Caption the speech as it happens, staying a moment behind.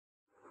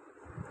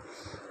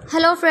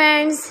Hello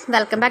friends,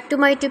 welcome back to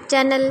my YouTube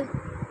channel.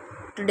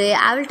 Today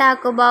I will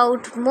talk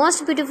about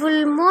most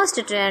beautiful, most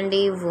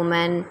trendy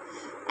women.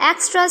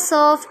 Extra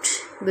soft,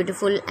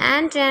 beautiful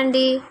and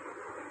trendy.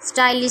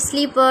 Stylish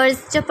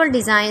sleepers, chappal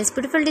designs,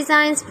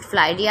 beautiful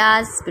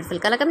ideas, beautiful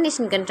color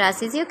combination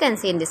contrasts you can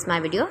see in this my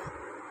video.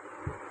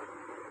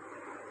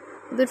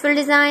 Beautiful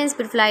designs,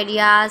 beautiful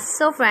ideas.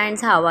 So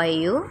friends, how are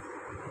you?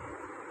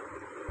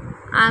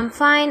 I'm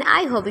fine.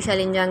 I hope you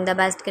shall enjoy the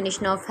best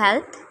condition of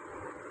health.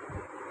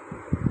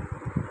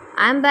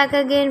 I'm back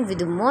again with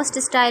the most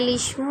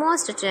stylish,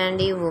 most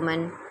trendy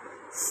woman.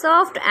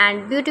 Soft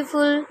and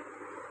beautiful,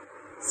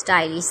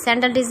 stylish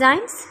sandal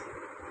designs.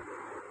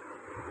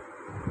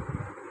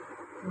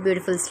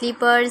 Beautiful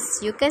sleepers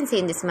you can see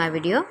in this my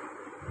video.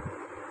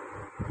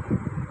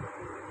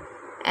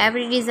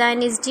 Every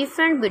design is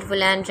different,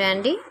 beautiful and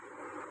trendy.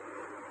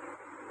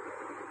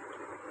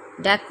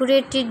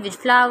 Decorated with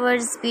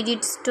flowers,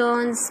 beaded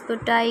stones,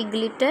 putai,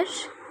 glitter.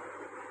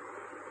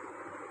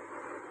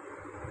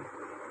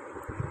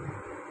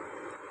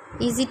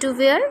 Easy to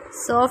wear,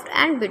 soft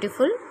and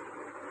beautiful.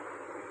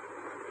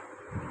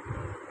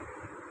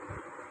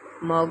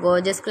 More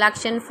gorgeous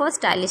collection for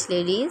stylish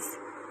ladies.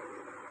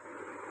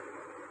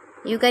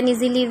 You can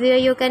easily wear,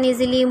 you can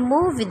easily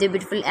move with the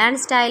beautiful and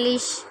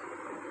stylish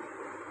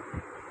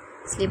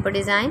slipper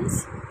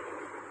designs.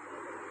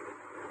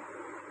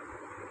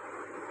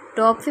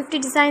 Top 50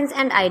 designs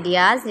and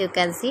ideas you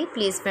can see.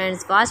 Please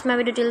friends, watch my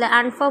video till the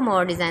end for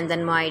more designs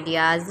and more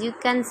ideas. You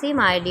can see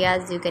my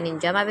ideas, you can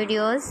enjoy my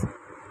videos.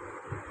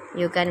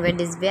 You can wear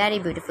these very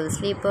beautiful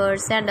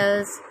slippers,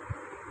 sandals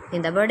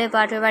in the birthday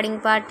party, wedding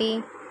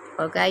party,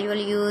 or casual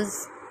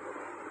use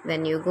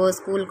when you go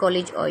school,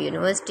 college or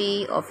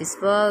university, office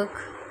work.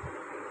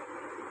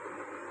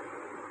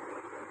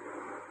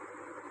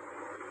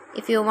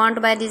 If you want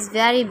to buy these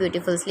very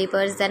beautiful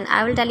slippers, then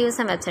I will tell you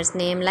some websites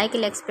name like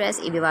AliExpress,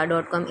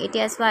 eBay.com,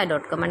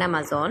 ETSY.com and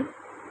Amazon.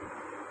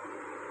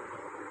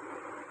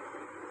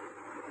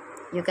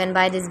 You can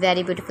buy these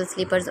very beautiful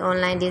slippers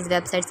online, these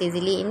websites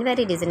easily in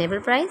very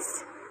reasonable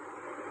price.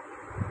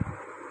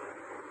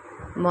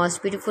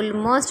 Most beautiful,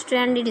 most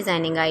trendy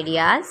designing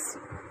ideas.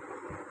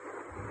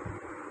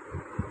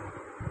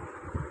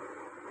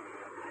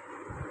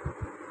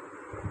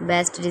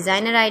 Best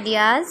designer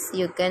ideas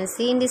you can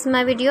see in this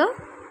my video.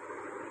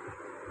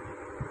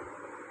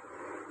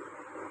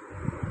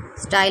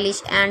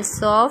 Stylish and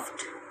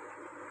soft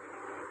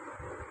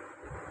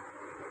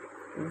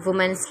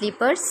women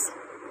slippers.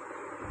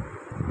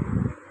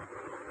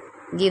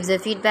 Gives a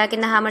feedback in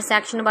the hammer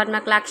section about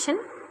my collection.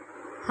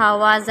 How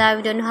was the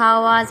video and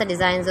how was the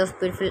designs of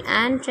beautiful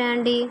and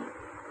trendy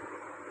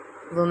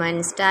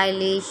women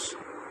stylish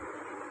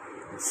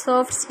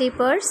soft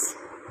slippers.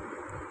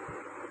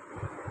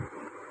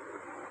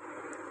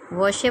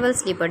 Washable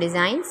slipper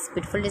designs,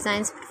 beautiful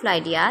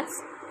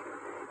ideas.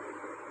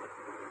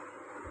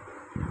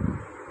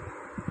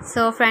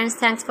 So friends,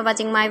 thanks for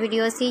watching my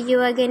video. See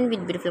you again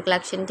with beautiful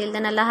collection. Till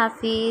then, Allah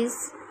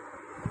Hafiz.